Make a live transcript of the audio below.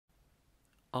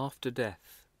After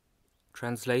Death,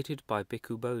 translated by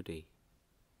Bhikkhu Bodhi.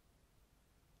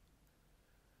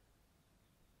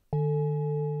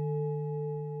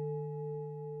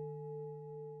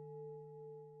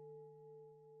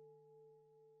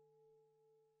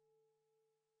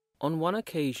 On one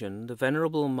occasion, the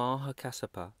Venerable Maha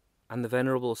Kassapa and the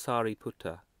Venerable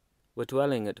Sariputta were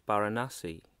dwelling at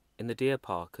Varanasi in the deer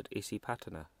park at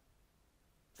Isipatana.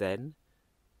 Then,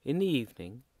 in the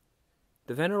evening,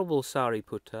 the Venerable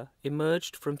Sariputta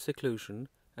emerged from seclusion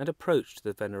and approached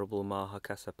the Venerable Maha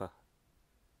Kassapa.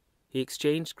 He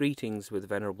exchanged greetings with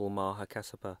Venerable Maha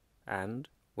Kassapa, and,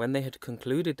 when they had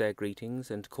concluded their greetings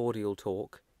and cordial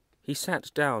talk, he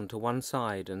sat down to one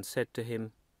side and said to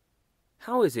him,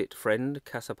 "How is it, friend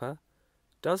Kassapa?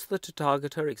 Does the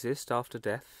Tathagata exist after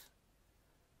death?"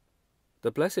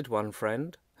 "The Blessed One,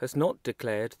 friend, has not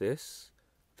declared this.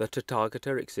 The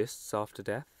Tathagata exists after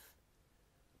death."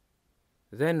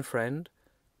 "Then, friend,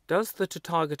 does the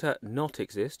Tathagata not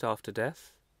exist after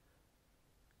death?"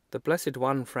 "The Blessed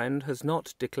One, friend, has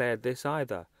not declared this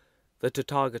either. The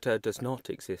Tathagata does not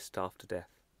exist after death."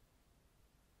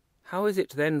 "How is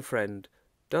it then, friend?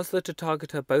 Does the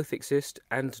Tathagata both exist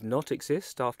and not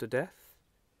exist after death?"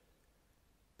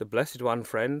 "The Blessed One,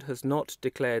 friend, has not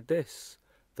declared this.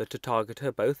 The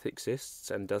Tathagata both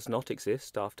exists and does not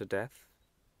exist after death."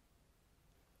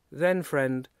 "Then,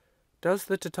 friend, does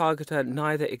the Tathagata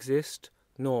neither exist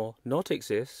nor not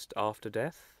exist after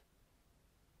death?"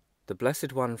 "The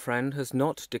Blessed One, friend, has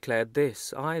not declared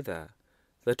this either.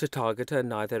 The Tathagata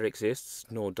neither exists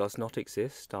nor does not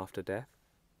exist after death."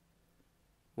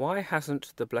 "Why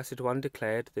hasn't the Blessed One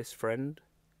declared this, friend?"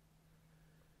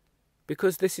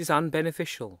 "Because this is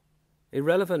unbeneficial,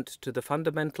 irrelevant to the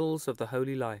fundamentals of the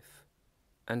holy life,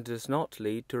 and does not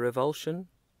lead to revulsion,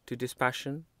 to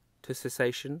dispassion, to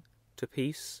cessation, to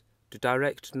peace, to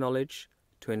direct knowledge,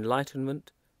 to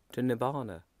enlightenment, to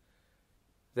Nibbana.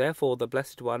 Therefore the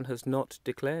Blessed One has not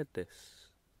declared this."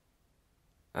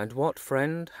 "And what,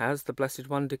 friend, has the Blessed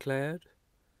One declared?"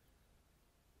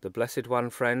 "The Blessed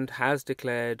One, friend, has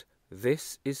declared,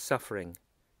 this is suffering,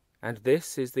 and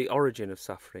this is the origin of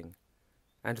suffering,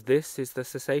 and this is the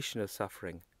cessation of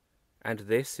suffering, and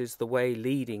this is the way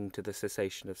leading to the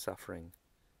cessation of suffering."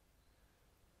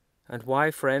 "And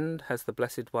why, friend, has the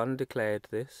Blessed One declared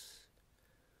this?"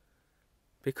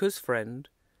 "Because, friend,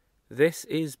 this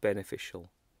is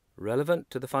beneficial,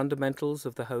 relevant to the fundamentals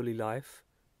of the holy life,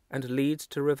 and leads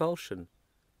to revulsion,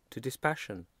 to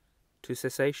dispassion, to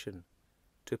cessation,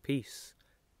 to peace,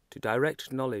 to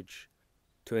direct knowledge,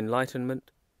 to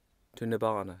enlightenment, to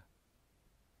Nibbana.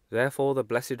 Therefore the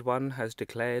Blessed One has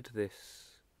declared this."